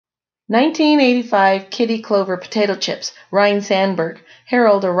1985 Kitty Clover potato chips, Ryne Sandberg,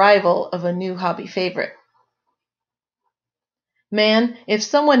 herald arrival of a new hobby favorite. Man, if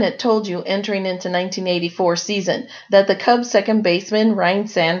someone had told you entering into 1984 season that the Cubs second baseman Ryne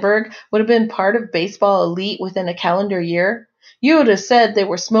Sandberg would have been part of baseball elite within a calendar year, you would have said they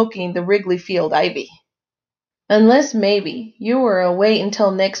were smoking the Wrigley Field ivy. Unless maybe you were a wait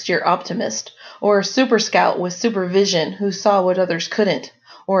until next year optimist, or a super scout with supervision who saw what others couldn't,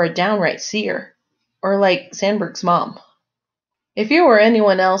 or a downright seer, or like Sandberg's mom. If you were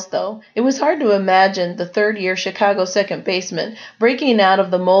anyone else, though, it was hard to imagine the third-year Chicago second baseman breaking out of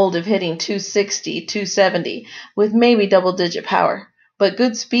the mold of hitting 260, 270 with maybe double-digit power, but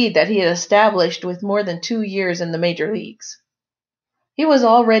good speed that he had established with more than 2 years in the major leagues. He was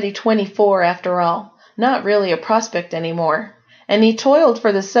already 24 after all, not really a prospect anymore, and he toiled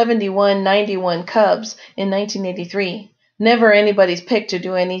for the 71-91 Cubs in 1983, never anybody's pick to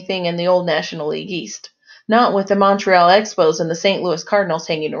do anything in the old National League East. Not with the Montreal Expos and the St. Louis Cardinals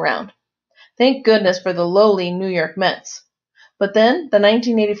hanging around. Thank goodness for the lowly New York Mets. But then the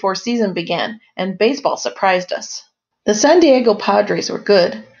 1984 season began, and baseball surprised us. The San Diego Padres were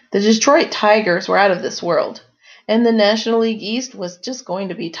good, the Detroit Tigers were out of this world, and the National League East was just going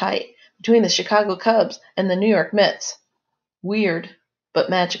to be tight between the Chicago Cubs and the New York Mets. Weird,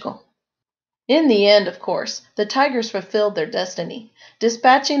 but magical. In the end, of course, the Tigers fulfilled their destiny,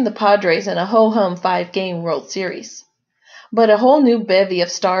 dispatching the Padres in a ho-hum 5-game World Series. But a whole new bevy of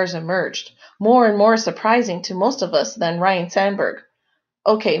stars emerged, more and more surprising to most of us than Ryne Sandberg.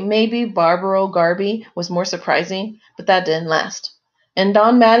 Okay, maybe Barbaro Garby was more surprising, but that didn't last. And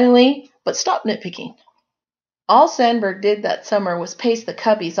Don Mattingly, but stop nitpicking. All Sandberg did that summer was pace the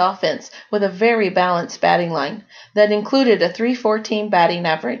Cubbies' offense with a very balanced batting line that included a .314 batting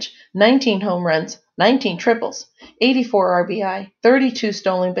average, 19 home runs, 19 triples, 84 RBI, 32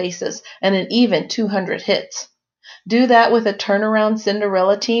 stolen bases, and an even 200 hits. Do that with a turnaround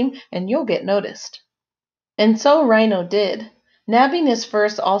Cinderella team and you'll get noticed. And so Rhino did, nabbing his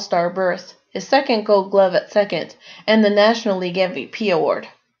first All-Star berth, his second Gold Glove at second, and the National League MVP award.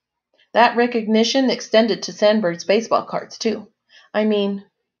 That recognition extended to Sandberg's baseball cards, too. I mean,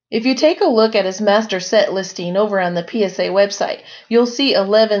 if you take a look at his master set listing over on the PSA website, you'll see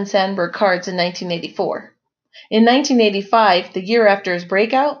 11 Sandberg cards in 1984. In 1985, the year after his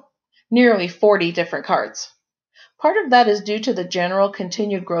breakout, nearly 40 different cards. Part of that is due to the general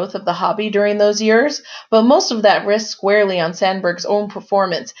continued growth of the hobby during those years, but most of that rests squarely on Sandberg's own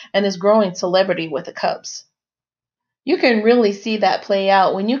performance and his growing celebrity with the Cubs. You can really see that play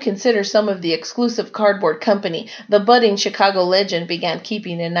out when you consider some of the exclusive cardboard company the budding Chicago legend began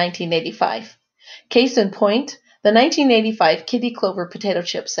keeping in 1985. Case in point, the 1985 Kitty Clover potato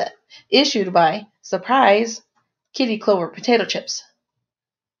chip set, issued by, surprise, Kitty Clover potato chips.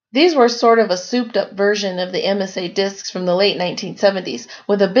 These were sort of a souped-up version of the MSA discs from the late 1970s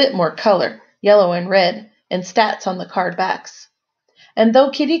with a bit more color, yellow and red, and stats on the card backs. And though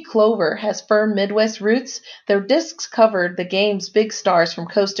Kitty Clover has firm Midwest roots, their discs covered the game's big stars from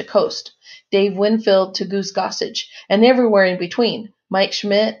coast to coast, Dave Winfield to Goose Gossage, and everywhere in between, Mike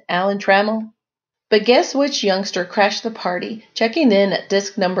Schmidt, Alan Trammell. But guess which youngster crashed the party, checking in at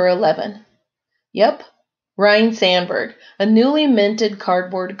disc number 11? Yep, Ryne Sandberg, a newly minted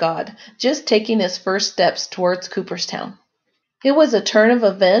cardboard god, just taking his first steps towards Cooperstown. It was a turn of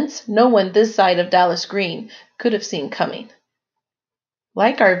events no one this side of Dallas Green could have seen coming.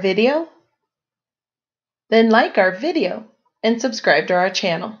 Like our video? Then like our video and subscribe to our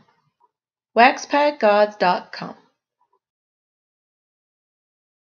channel. waxpackgods.com